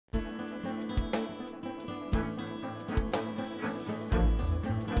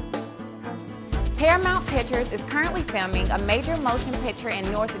Paramount Pictures is currently filming a major motion picture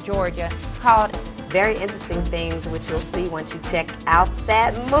in North Georgia called Very interesting things which you'll see once you check out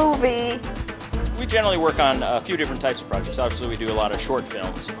that movie. We generally work on a few different types of projects. Obviously, we do a lot of short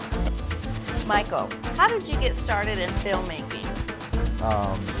films. Michael, how did you get started in filmmaking?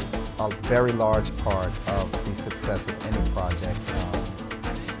 A very large part of the success of any project.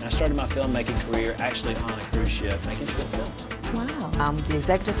 And I started my filmmaking career actually on a cruise ship making short films. Wow. I'm the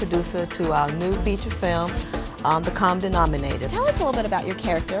executive producer to our new feature film, The Common Denominator. Tell us a little bit about your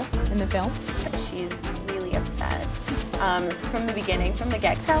character in the film. She's really upset from the beginning, from the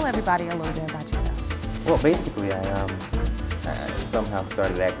get-go. Tell everybody a little bit about yourself. Well, basically, I somehow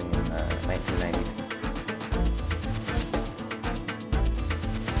started acting in 1992.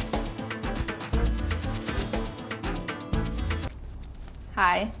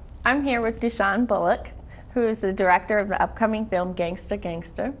 Hi, I'm here with Dushawn Bulloch, who is the director of the upcoming film Gangsta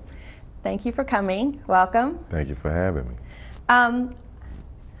Gangster. Thank you for coming. Welcome. Thank you for having me.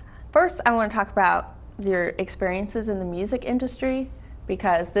 First, I want to talk about your experiences in the music industry,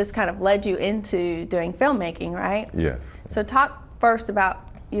 because this kind of led you into doing filmmaking, right? Yes. So talk first about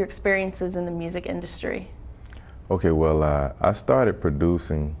your experiences in the music industry. Okay, well, I started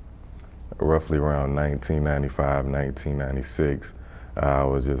producing roughly around 1995, 1996. I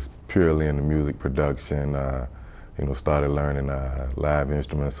was just purely into music production, started learning live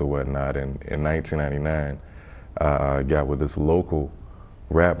instruments or whatnot. And in 1999, I got with this local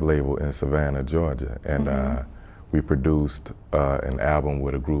rap label in Savannah, Georgia. And we produced an album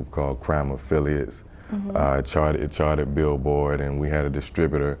with a group called Crime Affiliates. It charted Billboard, and we had a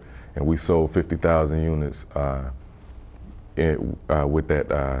distributor, and we sold 50,000 units with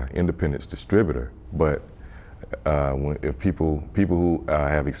that independent distributor. But if people who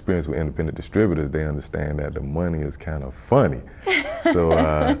have experience with independent distributors, they understand that the money is kind of funny.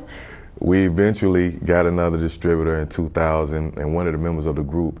 So we eventually got another distributor in 2000, and one of the members of the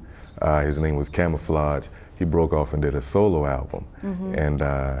group, his name was Camouflage, he broke off and did a solo album. And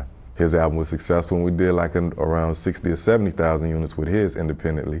his album was successful, and we did like around 60 or 70,000 units with his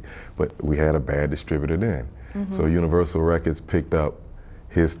independently, but we had a bad distributor then. So Universal Records picked up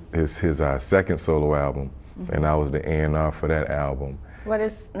his second solo album, and I was the A&R for that album. What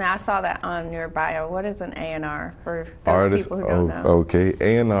is, now I saw that on your bio, what is an A&R for those people who don't know? Okay,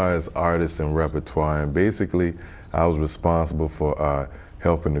 A&R is artists and repertoire, and basically I was responsible for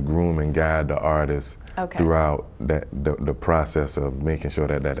helping to groom and guide the artists throughout the process of making sure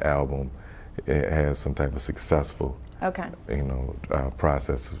that that album has some type of successful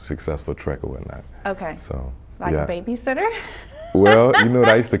process, successful track or whatnot. Okay, so like a babysitter? Well, you know,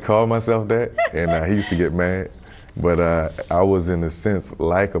 I used to call myself that, and he used to get mad. But I was, in a sense,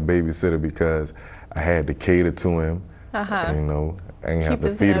 like a babysitter because I had to cater to him. I ain't have to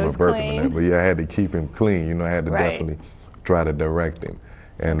feed him a burger or that, but yeah, I had to keep him clean. You know, I had to definitely try to direct him.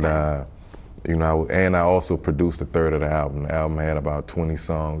 And and I also produced a third of the album. The album had about 20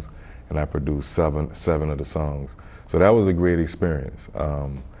 songs, and I produced seven of the songs. So that was a great experience.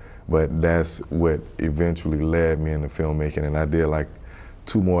 But that's what eventually led me into filmmaking, and I did like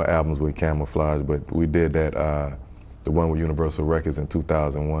 2 more albums with Camouflage, but we did that, the one with Universal Records in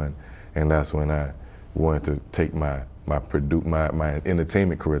 2001, and that's when I wanted to take my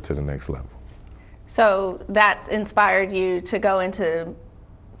entertainment career to the next level. So that's inspired you to go into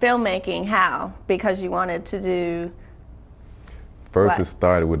filmmaking. How? Because you wanted to do First it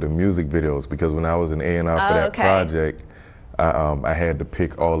started with the music videos, because when I was an A&R for that project, I had to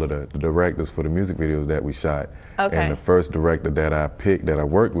pick all of the directors for the music videos that we shot. And the first director that I picked, that I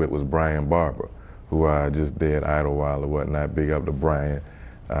worked with, was Brian Barber, who I just did Idlewild or whatnot. Big up to Brian.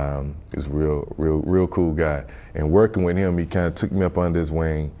 He's a real cool guy. And working with him, he kind of took me up under his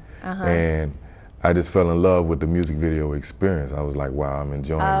wing, and I just fell in love with the music video experience. I was like, wow, I'm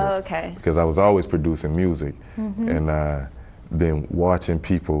enjoying this. Because I was always producing music, and then watching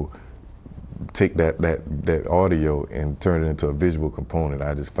people take that audio and turn it into a visual component,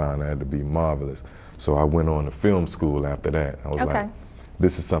 I just found that to be marvelous. So I went on to film school after that. I was like,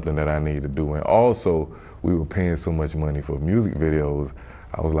 this is something that I need to do. And also, we were paying so much money for music videos.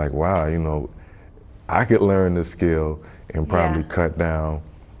 I was like, wow, you know, I could learn this skill and probably cut down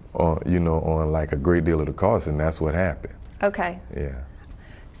on, on like a great deal of the cost, and that's what happened. Yeah.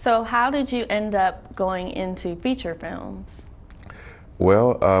 So how did you end up going into feature films?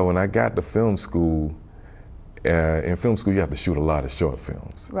 Well, when I got to film school, in film school you have to shoot a lot of short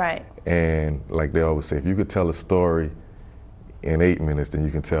films. Right. And like they always say, if you could tell a story in 8 minutes, then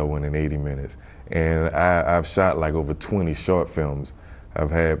you can tell one in 80 minutes. And I've shot like over 20 short films. I've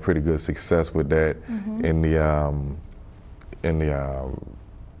had pretty good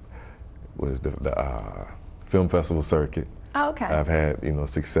film festival circuit. Oh, okay. I've had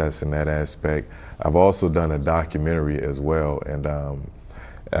success in that aspect. I've also done a documentary as well, and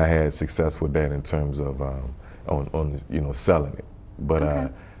I had success with that in terms of on selling it. But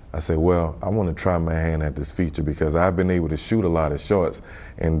okay. I said, well, I want to try my hand at this feature because I've been able to shoot a lot of shorts,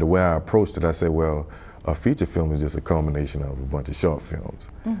 and the way I approached it, I said, well, a feature film is just a culmination of a bunch of short films,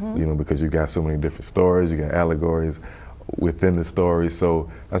 because you got so many different stories, you got allegories within the story. So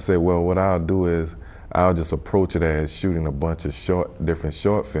I said, well, what I'll do is I'll just approach it as shooting a bunch of different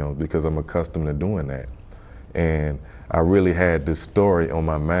short films because I'm accustomed to doing that. And I really had this story on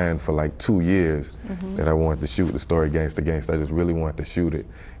my mind for like 2 years that I wanted to shoot, the story Gangsta Gangsta. I just really wanted to shoot it.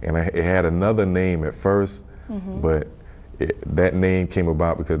 And it had another name at first, but that name came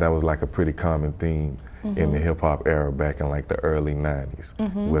about because that was like a pretty common theme in the hip hop era back in like the early 90s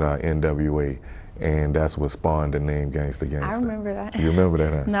with NWA. And that's what spawned the name Gangsta Gangsta. I remember that. You remember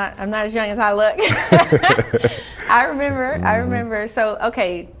that, huh? I'm not as young as I look. I remember. So,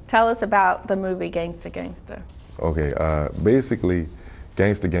 okay, tell us about the movie Gangsta Gangsta. Okay, basically,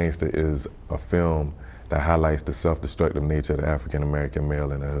 Gangsta Gangsta is a film that highlights the self-destructive nature of the African-American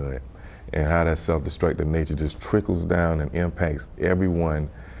male in the hood, and how that self-destructive nature just trickles down and impacts everyone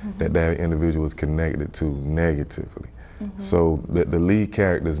that individual is connected to negatively. So the lead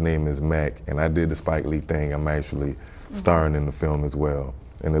character's name is Mac, and I did the Spike Lee thing. I'm actually starring in the film as well.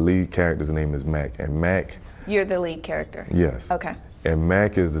 And the lead character's name is Mac, and Mac... You're the lead character? Yes. Okay. And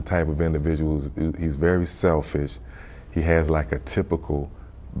Mac is the type of individual, he's very selfish. He has like a typical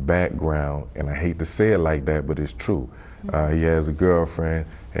background, and I hate to say it like that, but it's true. He has a girlfriend,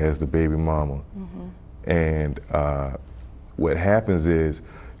 has the baby mama. And what happens is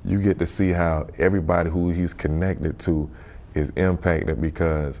you get to see how everybody who he's connected to is impacted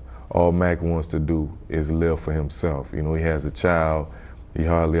because all Mac wants to do is live for himself. You know, he has a child, he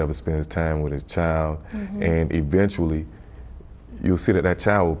hardly ever spends time with his child, and eventually you'll see that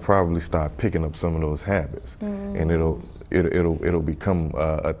child will probably start picking up some of those habits, and it'll become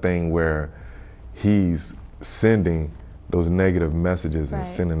a thing where he's sending those negative messages and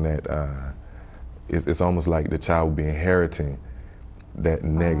sending that. It's almost like the child will be inheriting that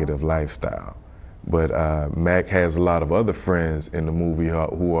negative lifestyle. But Mac has a lot of other friends in the movie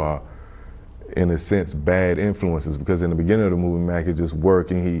who are, in a sense, bad influences, because in the beginning of the movie, Mac is just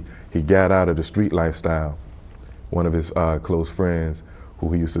working. He got out of the street lifestyle. One of his close friends,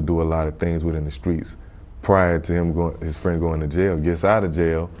 who he used to do a lot of things with in the streets, prior to his friend going to jail, gets out of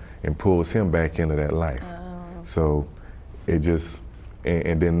jail and pulls him back into that life. So it just,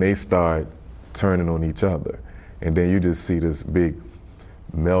 and then they start turning on each other. And then you just see this big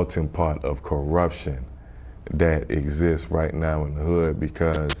melting pot of corruption that exists right now in the hood,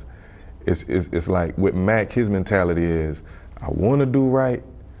 because it's like with Mac, his mentality is, I want to do right,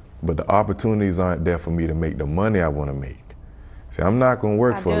 but the opportunities aren't there for me to make the money I want to make. See, I'm not going to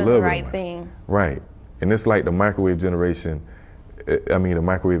work for a little bit. Thing. Right. And it's like the microwave generation, the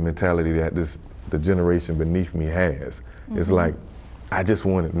microwave mentality that the generation beneath me has. It's like, I just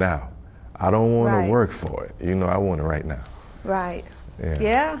want it now. I don't want to work for it. You know, I want it right now. Right. Yeah.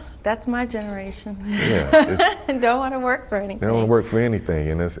 Yeah, that's my generation. Yeah. Don't want to work for anything. They don't want to work for anything,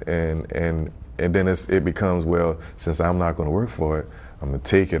 and then it becomes, well, since I'm not going to work for it, I'm going to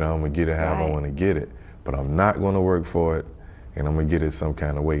take it, I'm going to get it however I want to get it, but I'm not going to work for it, and I'm going to get it some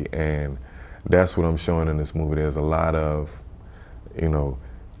kind of way. And that's what I'm showing in this movie. There's a lot of,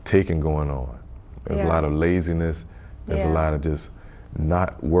 taking going on. There's a lot of laziness. There's a lot of just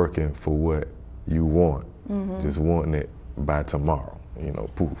not working for what you want, just wanting it by tomorrow,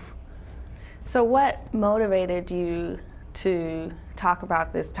 poof. So what motivated you to talk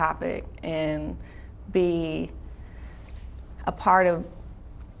about this topic and be a part of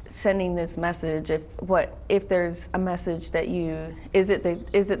sending this message? If there's a message that is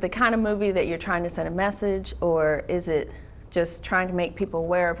it the kind of movie that you're trying to send a message, or is it just trying to make people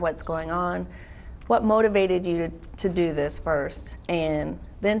aware of what's going on? What motivated you to do this first, and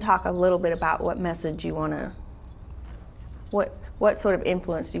then talk a little bit about what message you want to, what sort of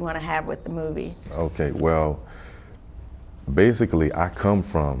influence do you want to have with the movie? Okay, well, basically I come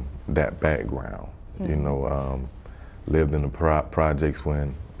from that background, lived in the projects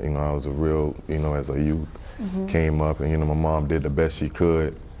when, I was a real, as a youth, came up, and my mom did the best she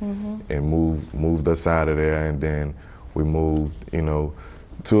could and moved us out of there, and then we moved,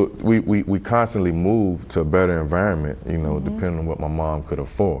 we constantly moved to a better environment, depending on what my mom could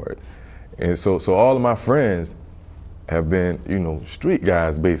afford. And so all of my friends have been, street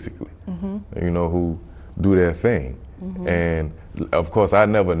guys basically, who do their thing. And of course, I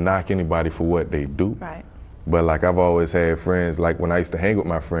never knock anybody for what they do. Right. But like I've always had friends, like when I used to hang with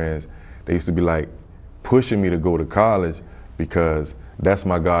my friends, they used to be like pushing me to go to college because that's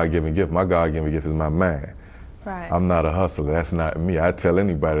my God-given gift. My God-given gift is my mind. Right. I'm not a hustler. That's not me. I tell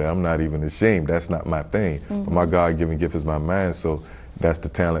anybody that I'm not even ashamed. That's not my thing. Mm-hmm. But my God-given gift is my mind, so that's the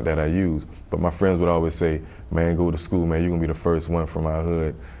talent that I use. But my friends would always say, man, go to school, man. You're going to be the first one from our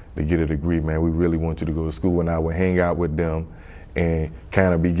hood to get a degree, man. We really want you to go to school. And I would hang out with them and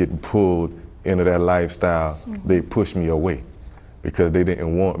kind of be getting pulled into that lifestyle. Mm-hmm. They pushed me away because they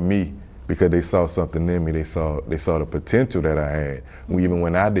didn't want me, because they saw something in me. They saw the potential that I had, even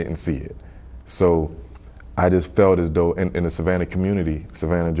when I didn't see it. So I just felt as though in the Savannah community,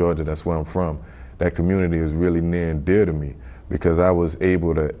 Savannah, Georgia, that's where I'm from, that community is really near and dear to me because I was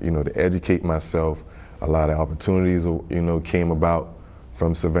able to, to educate myself. A lot of opportunities, came about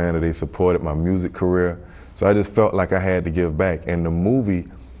from Savannah. They supported my music career. So I just felt like I had to give back. And the movie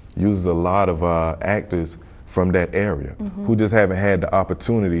uses a lot of actors from that area who just haven't had the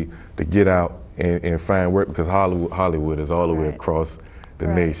opportunity to get out and find work because Hollywood is all the way across the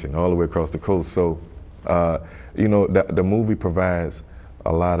nation, all the way across the coast. So, the movie provides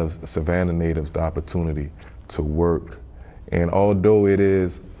a lot of Savannah natives the opportunity to work. And although it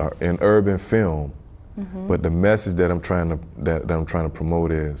is an urban film, but the message that I'm trying to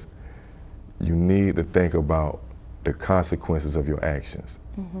promote is you need to think about the consequences of your actions.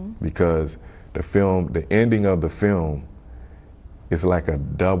 Because the ending of the film is like a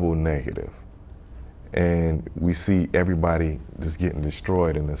double negative. And we see everybody just getting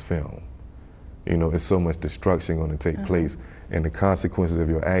destroyed in this film. It's so much destruction going to take place, and the consequences of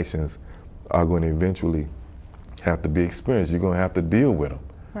your actions are going to eventually have to be experienced. You're going to have to deal with them.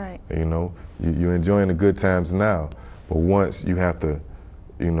 Right. You're enjoying the good times now, but once you have to,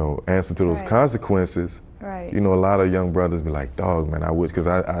 answer to those consequences, a lot of young brothers be like, dog, man, I wish, because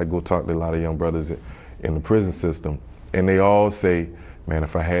I go talk to a lot of young brothers in the prison system, and they all say, man,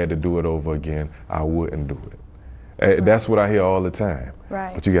 if I had to do it over again, I wouldn't do it. That's what I hear all the time.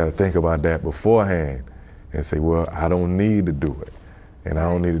 Right. But you got to think about that beforehand and say, well, I don't need to do it, and I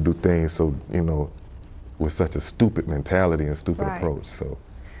don't need to do things so, with such a stupid mentality and stupid approach. So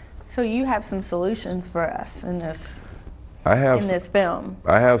you have some solutions for us in this film.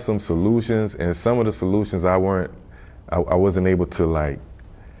 I have some solutions, and some of the solutions I wasn't able to like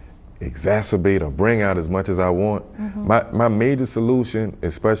exacerbate or bring out as much as I want. My major solution,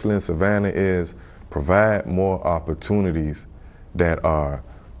 especially in Savannah, is provide more opportunities that are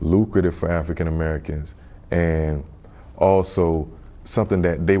lucrative for African Americans and also something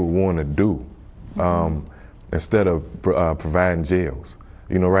that they would want to do instead of providing jails.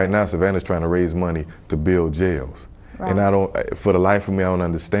 Right now Savannah's trying to raise money to build jails. Right. And for the life of me, I don't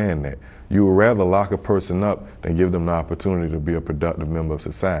understand that. You would rather lock a person up than give them the opportunity to be a productive member of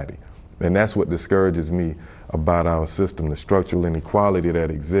society. And that's what discourages me about our system. The structural inequality that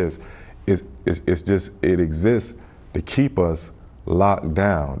exists, it exists to keep us locked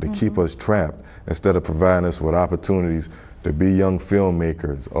down, to keep us trapped, instead of providing us with opportunities to be young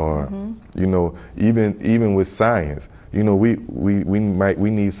filmmakers, or even with science. We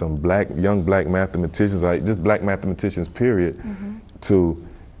need some young black mathematicians, just black mathematicians, period, to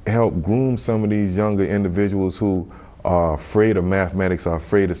help groom some of these younger individuals who are afraid of mathematics, are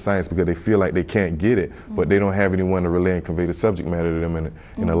afraid of science because they feel like they can't get it, but they don't have anyone to relay and convey the subject matter to them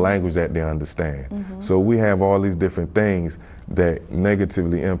in a language that they understand. So we have all these different things that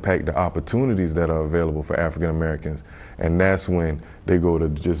negatively impact the opportunities that are available for African Americans, and that's when they go to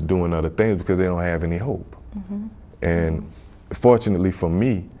just doing other things because they don't have any hope. And fortunately for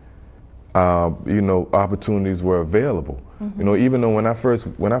me, opportunities were available. Even though when I first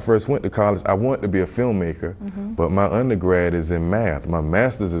went to college, I wanted to be a filmmaker, but my undergrad is in math, my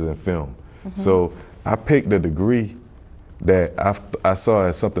master's is in film. So I picked a degree that I saw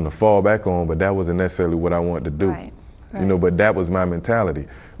as something to fall back on, but that wasn't necessarily what I wanted to do. Right. But that was my mentality.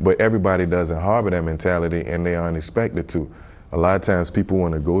 But everybody doesn't harbor that mentality, and they aren't expected to. A lot of times people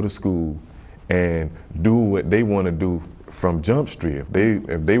want to go to school and do what they want to do from Jump Street.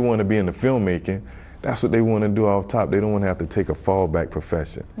 If they want to be in the filmmaking, that's what they want to do off top. They don't want to have to take a fallback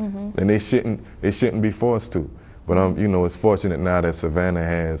profession, and they shouldn't be forced to. But it's fortunate now that Savannah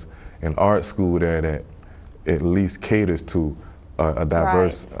has an art school there that at least caters to a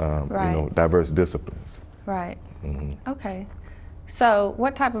diverse, diverse disciplines. Right. Okay. So,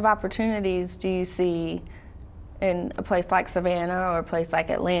 what type of opportunities do you see in a place like Savannah or a place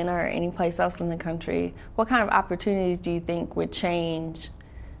like Atlanta or any place else in the country? What kind of opportunities do you think would change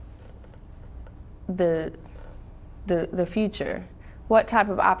the future? What type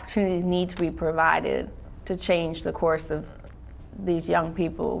of opportunities need to be provided to change the course of these young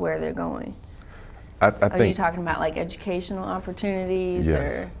people where they're going? I think, are you talking about like educational opportunities?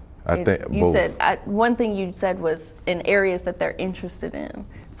 Yes. Or? I think you both. said one thing you said was in areas that they're interested in.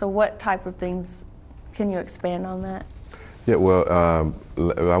 So what type of things, can you expand on that? Yeah, well,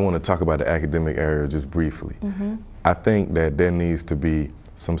 I want to talk about the academic area just briefly. I think that there needs to be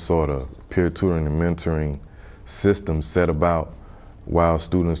some sort of peer tutoring and mentoring system set about while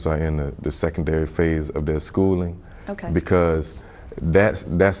students are in the secondary phase of their schooling. Okay. Because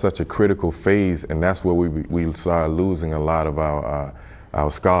that's such a critical phase, and that's where we start losing a lot of our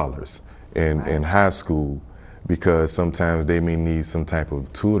scholars in high school, because sometimes they may need some type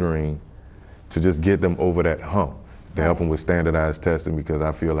of tutoring to just get them over that hump, to help them with standardized testing, because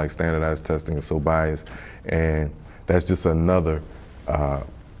I feel like standardized testing is so biased, and that's just another,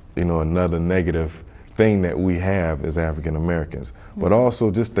 another negative thing that we have as African Americans. But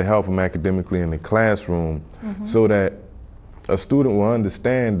also just to help them academically in the classroom, so that a student will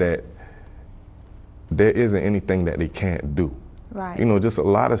understand that there isn't anything that they can't do. Right. You know, just a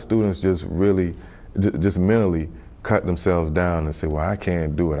lot of students just really, just mentally cut themselves down and say, well, I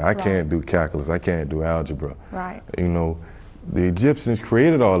can't do it. I can't do calculus. I can't do algebra. Right. You know, the Egyptians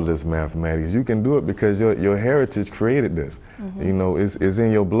created all of this mathematics. You can do it because your heritage created this. You know, it's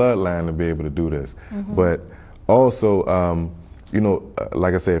in your bloodline to be able to do this. But also, you know,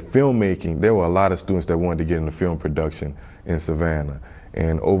 like I said, filmmaking, there were a lot of students that wanted to get into film production in Savannah.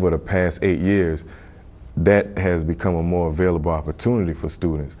 And over the past 8 years, that has become a more available opportunity for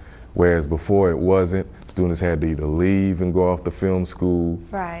students. Whereas before it wasn't, students had to either leave and go off to film school.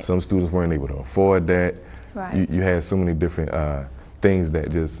 Right. Some students weren't able to afford that. Right. You had so many different things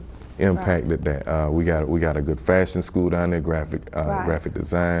that just impacted that. We got a good fashion school down there, graphic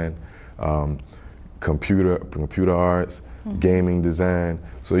design, computer arts, gaming design.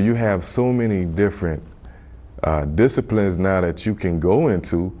 So you have so many different disciplines now that you can go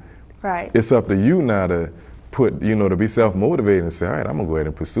into. Right. It's up to you now to put, you know, to be self-motivated and say, all right, I'm gonna go ahead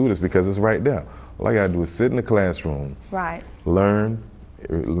and pursue this because it's right there. All I gotta do is sit in the classroom, learn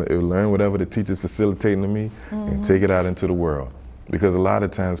whatever the teacher's facilitating to me, and take it out into the world. Because a lot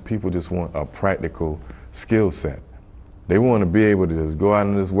of times people just want a practical skill set. They want to be able to just go out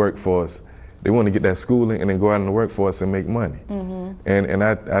in this workforce. They want to get that schooling and then go out in the workforce and make money. And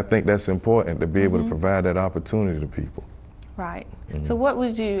I think that's important, to be able to provide that opportunity to people. Right. So what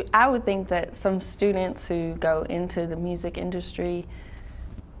would you, I would think that some students who go into the music industry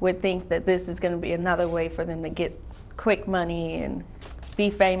would think that this is going to be another way for them to get quick money and be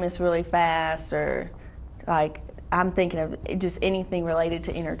famous really fast, or like, I'm thinking of just anything related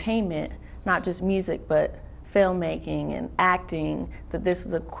to entertainment, not just music, but filmmaking and acting, that this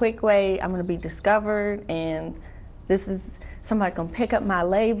is a quick way, I'm going to be discovered, and this is, somebody's going to pick up my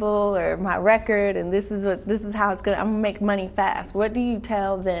label or my record, and this is how it's going to, I'm going to make money fast. What do you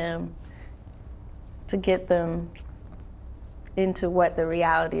tell them to get them into what the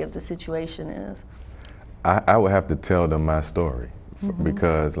reality of the situation is? I would have to tell them my story.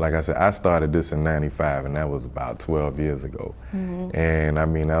 Because, like I said, I started this in '95, and that was about 12 years ago. And I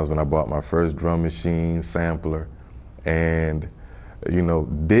mean, that was when I bought my first drum machine, sampler, and, you know,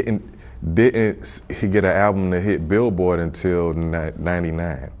 didn't he get an album that hit Billboard until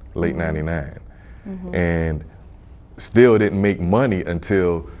 '99, late '99, and still didn't make money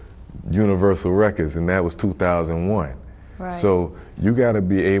until Universal Records, and that was 2001. Right. So you got to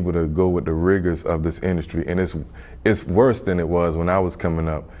be able to go with the rigors of this industry, and it's worse than it was when I was coming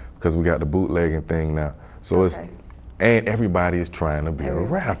up, because we got the bootlegging thing now. So and everybody is trying to be a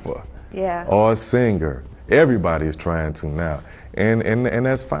rapper, or a singer. Everybody is trying to now, and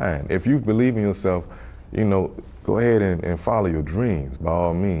that's fine. If you believe in yourself, you know, go ahead and follow your dreams by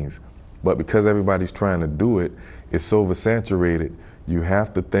all means. But because everybody's trying to do it, it's so oversaturated. You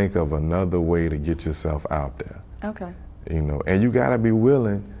have to think of another way to get yourself out there. Okay. You know, and you gotta be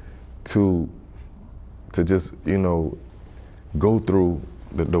willing to just, you know, go through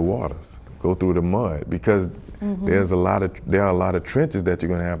the waters, go through the mud, because there are a lot of trenches that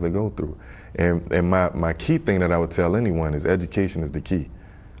you're gonna have to go through. And my key thing that I would tell anyone is education is the key.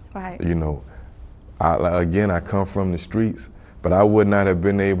 Right. You know, I come from the streets, but I would not have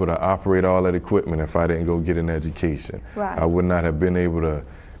been able to operate all that equipment if I didn't go get an education. Right. I would not have been able to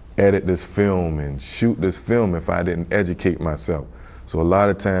edit this film and shoot this film if I didn't educate myself. So a lot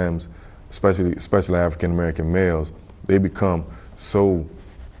of times, especially African American males, they become so,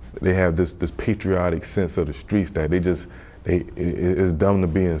 they have this patriotic sense of the streets that it's dumb to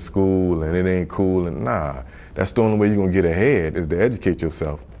be in school and it ain't cool, and nah, that's the only way you're gonna get ahead, is to educate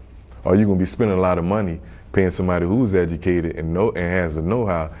yourself. Or you're gonna be spending a lot of money paying somebody who's educated and has the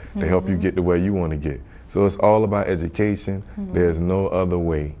know-how to help you get to where you wanna get. So it's all about education. There's no other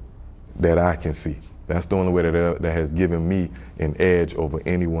way that I can see that's the only way that has given me an edge over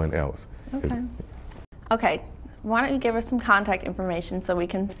anyone else. Okay. Okay, why don't you give us some contact information so we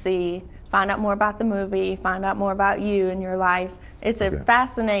can find out more about the movie, find out more about you and your life. It's a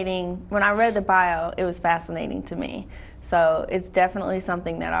fascinating, when I read the bio, it was fascinating to me. So it's definitely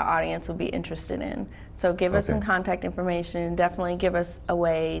something that our audience will be interested in. So give us some contact information, definitely give us a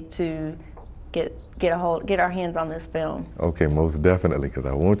way to get our hands on this film. Okay, most definitely, because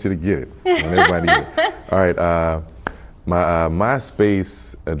I want you to get it. I want everybody to get it. All right, my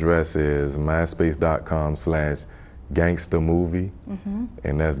MySpace address is myspace.com/gangstamovie,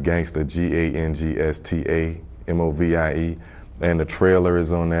 and that's gangsta, GANGSTAMOVIE, and the trailer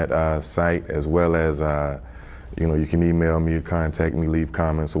is on that site, as well as you know, you can email me, contact me, leave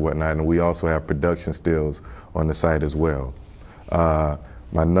comments or whatnot, and we also have production stills on the site as well.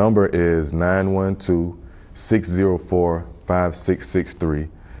 My number is 912-604-5663,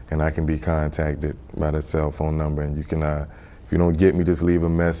 and I can be contacted by the cell phone number. And you can, if you don't get me, just leave a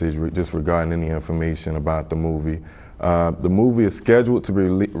message just regarding any information about the movie. The movie is scheduled to be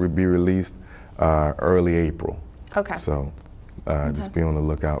released early April. Okay. So just be on the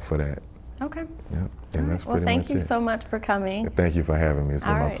lookout for that. Okay. Yeah. And that's pretty much it. Well, thank you so much for coming. Thank you for having me. It's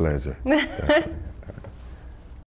been my pleasure.